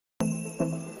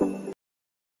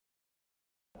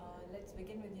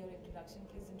begin with your introduction,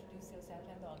 please introduce yourself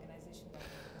and the organization that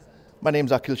you represent. My name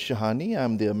is Akhil Shahni.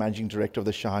 I'm the managing director of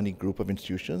the Shahni Group of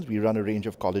institutions. We run a range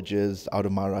of colleges out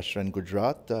of Maharashtra and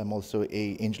Gujarat. I'm also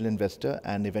a angel investor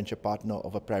and a venture partner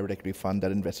of a private equity fund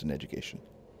that invests in education.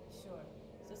 Sure.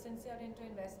 So since you're into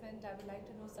investment, I would like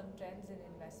to know some trends in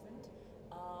investment.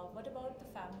 What about the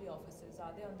family offices?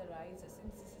 Are they on the rise?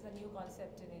 Since this is a new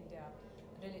concept in India,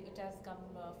 really it has come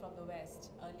from the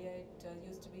West. Earlier it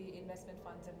used to be investment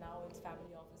funds and now it's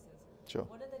family offices. Sure.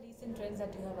 What are the recent trends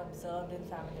that you have observed in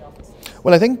family offices?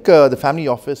 Well, I think the family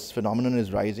office phenomenon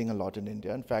is rising a lot in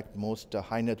India. In fact, most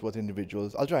high net worth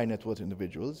individuals, ultra high net worth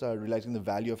individuals, are realizing the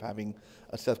value of having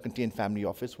a self-contained family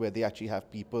office where they actually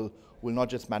have people who will not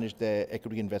just manage their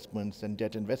equity investments and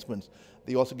debt investments.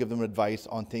 They also give them advice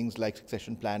on things like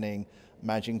succession planning,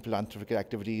 managing philanthropic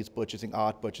activities, purchasing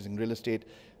art, purchasing real estate,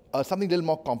 something a little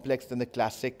more complex than the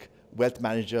classic wealth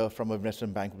manager from an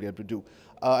investment bank will be able to do.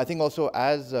 I think also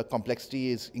as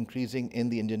complexity is increasing in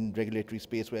the Indian regulatory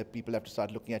space where people have to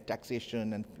start looking at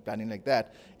taxation and planning like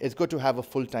that, it's good to have a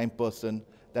full-time person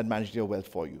that manages your wealth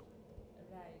for you.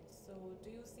 Right. So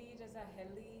do you see it as a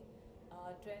healthy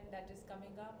trend that is coming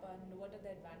up, and what are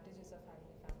the advantages of having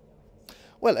a family office?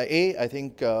 Well, I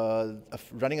think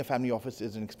running a family office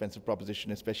is an expensive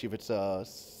proposition, especially if it's a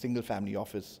single family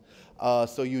office.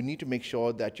 So you need to make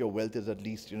sure that your wealth is at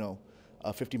least,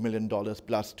 $50 million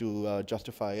plus to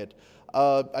justify it.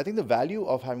 I think the value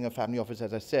of having a family office,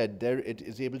 as I said, there it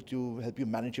is able to help you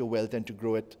manage your wealth and to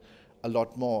grow it a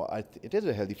lot more. It is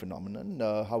a healthy phenomenon.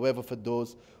 However, for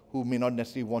those who may not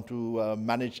necessarily want to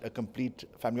manage a complete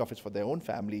family office for their own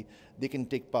family, they can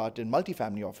take part in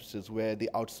multi-family offices where they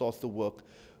outsource the work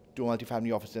to a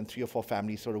multi-family office and 3 or 4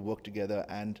 families sort of work together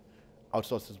and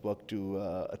outsource this work to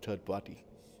a third party.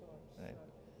 Sure, Right.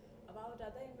 sure. About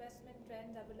other investment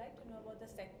trends, I would like to know about the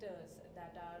sectors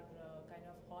that are kind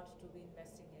of hot to be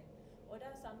investing in. What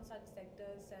are some such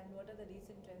sectors, and what are the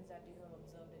recent trends that you have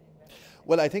observed in investment?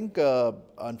 Well, I think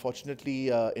unfortunately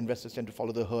investors tend to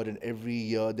follow the herd, and every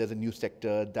year there's a new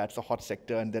sector that's a hot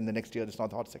sector, and then the next year it's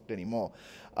not a hot sector anymore.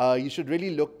 You should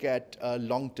really look at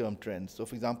long-term trends. So,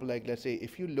 for example, like let's say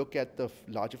if you look at the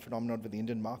larger phenomenon with the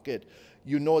Indian market,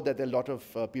 you know that there are a lot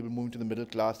of people moving to the middle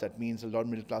class. That means a lot of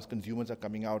middle class consumers are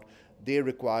coming out. They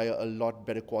require a lot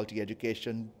better quality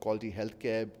education, quality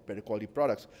healthcare, better quality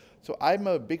products. So I'm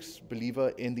a big believer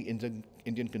in the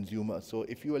Indian consumer. So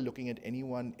if you are looking at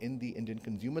anyone in the Indian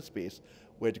consumer space,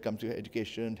 where it comes to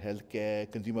education,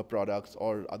 healthcare, consumer products,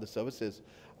 or other services,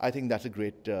 I think that's a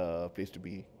great place to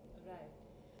be. Right.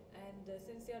 And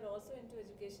since you're also into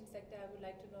education sector, I would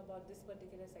like to know about this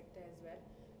particular sector as well.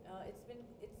 It's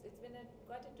been a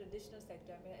quite a traditional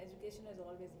sector. I mean, education has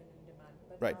always been in demand,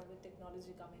 but Right. now with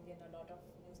technology coming in, a lot of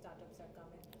new startups are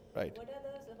coming. Right. What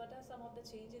are some of the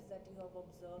changes that you have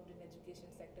observed in education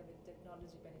sector with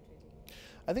technology penetrating?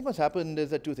 I think what's happened is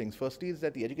that 2 things. Firstly, is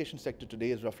that the education sector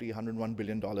today is roughly $101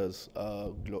 billion,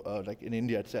 like in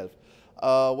India itself.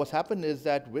 What's happened is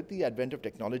that with the advent of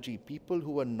technology, people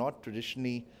who are not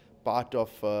traditionally part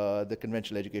of the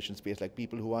conventional education space, like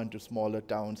people who are into smaller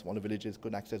towns, smaller villages,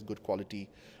 couldn't access good quality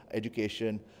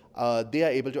education, they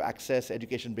are able to access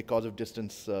education because of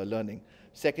distance learning.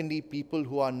 Secondly, people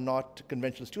who are not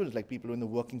conventional students, like people who are in the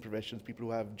working professions, people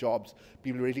who have jobs,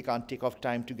 people who really can't take off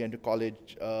time to get into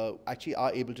college, actually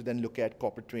are able to then look at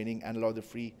corporate training and a lot of the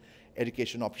free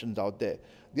education options out there.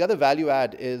 The other value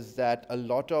add is that a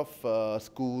lot of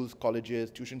schools, colleges,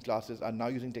 tuition classes are now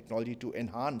using technology to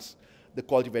enhance the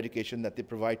quality of education that they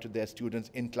provide to their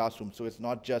students in classrooms. So it's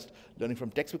not just learning from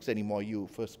textbooks anymore.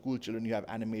 For school children, you have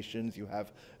animations, you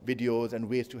have videos and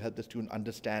ways to help the student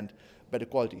understand better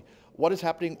quality. What is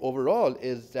happening overall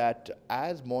is that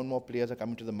as more and more players are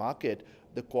coming to the market,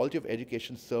 the quality of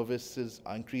education services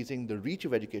are increasing, the reach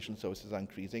of education services are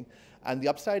increasing, and the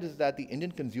upside is that the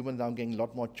Indian consumer is now getting a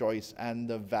lot more choice, and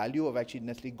the value of actually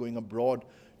necessarily going abroad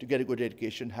to get a good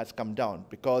education has come down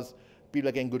because people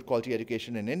are getting good quality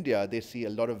education in India. They see a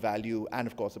lot of value, and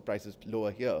of course the price is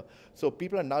lower here. So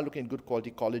people are now looking at good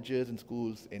quality colleges and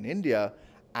schools in India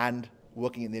and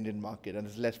working in the Indian market, and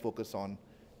there's less focus on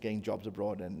getting jobs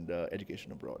abroad and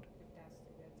education abroad.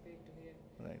 Fantastic. That's great to hear.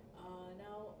 Right.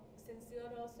 Now, since you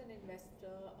are also an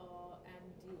investor, and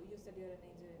you said you're an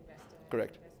angel investor and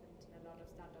Correct. investment in a lot of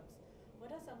startups,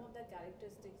 what are some of the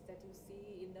characteristics that you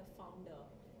see in the founder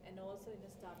and also in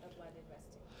a startup while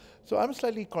investing? So I'm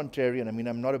slightly contrarian. I mean,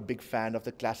 I'm not a big fan of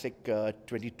the classic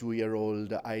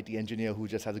 22-year-old IT engineer who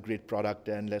just has a great product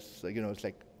and it's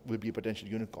like will be a potential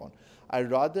unicorn. I'd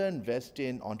rather invest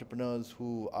in entrepreneurs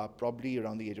who are probably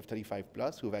around the age of 35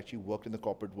 plus, who've actually worked in the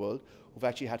corporate world, who've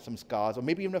actually had some scars, or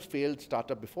maybe even a failed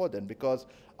startup before then, because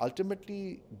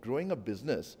ultimately growing a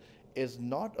business is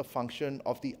not a function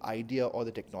of the idea or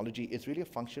the technology. It's really a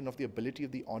function of the ability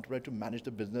of the entrepreneur to manage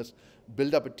the business,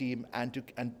 build up a team, and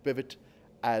pivot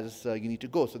as you need to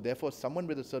go. So therefore, someone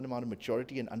with a certain amount of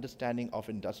maturity and understanding of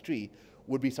industry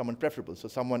would be someone preferable, so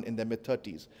someone in their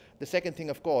mid-30s. The second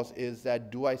thing, of course, is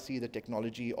that do I see the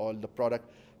technology or the product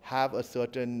have a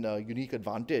certain unique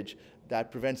advantage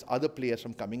that prevents other players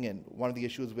from coming in? One of the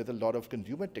issues with a lot of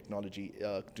consumer technology,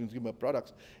 consumer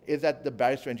products, is that the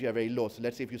barriers to entry are very low. So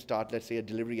let's say if you start, let's say, a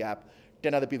delivery app,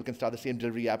 10 other people can start the same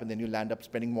delivery app, and then you land up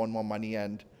spending more and more money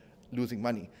and losing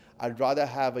money. I'd rather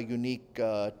have a unique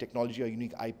technology or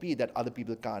unique IP that other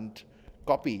people can't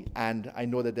copy, and I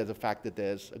know that there's a fact that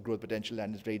there's a growth potential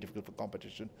and it's very difficult for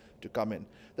competition to come in.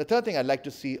 The third thing, I'd like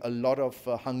to see a lot of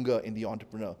hunger in the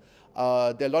entrepreneur. There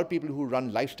are a lot of people who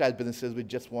run lifestyle businesses which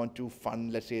just want to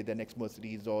fund, let's say, their next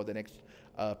Mercedes or the next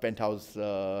penthouse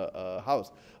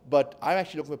house. But I'm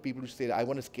actually looking for people who say that I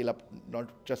want to scale up not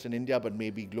just in India, but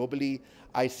maybe globally.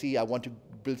 I want to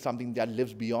build something that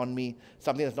lives beyond me,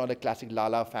 something that's not a classic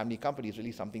Lala family company. It's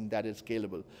really something that is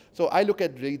scalable. So I look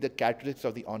at really the characteristics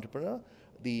of the entrepreneur,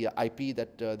 the IP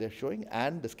that they're showing,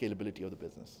 and the scalability of the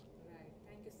business. Right.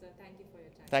 Thank you, sir. Thank you for your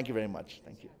time. Thank you very much.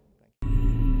 Thank you.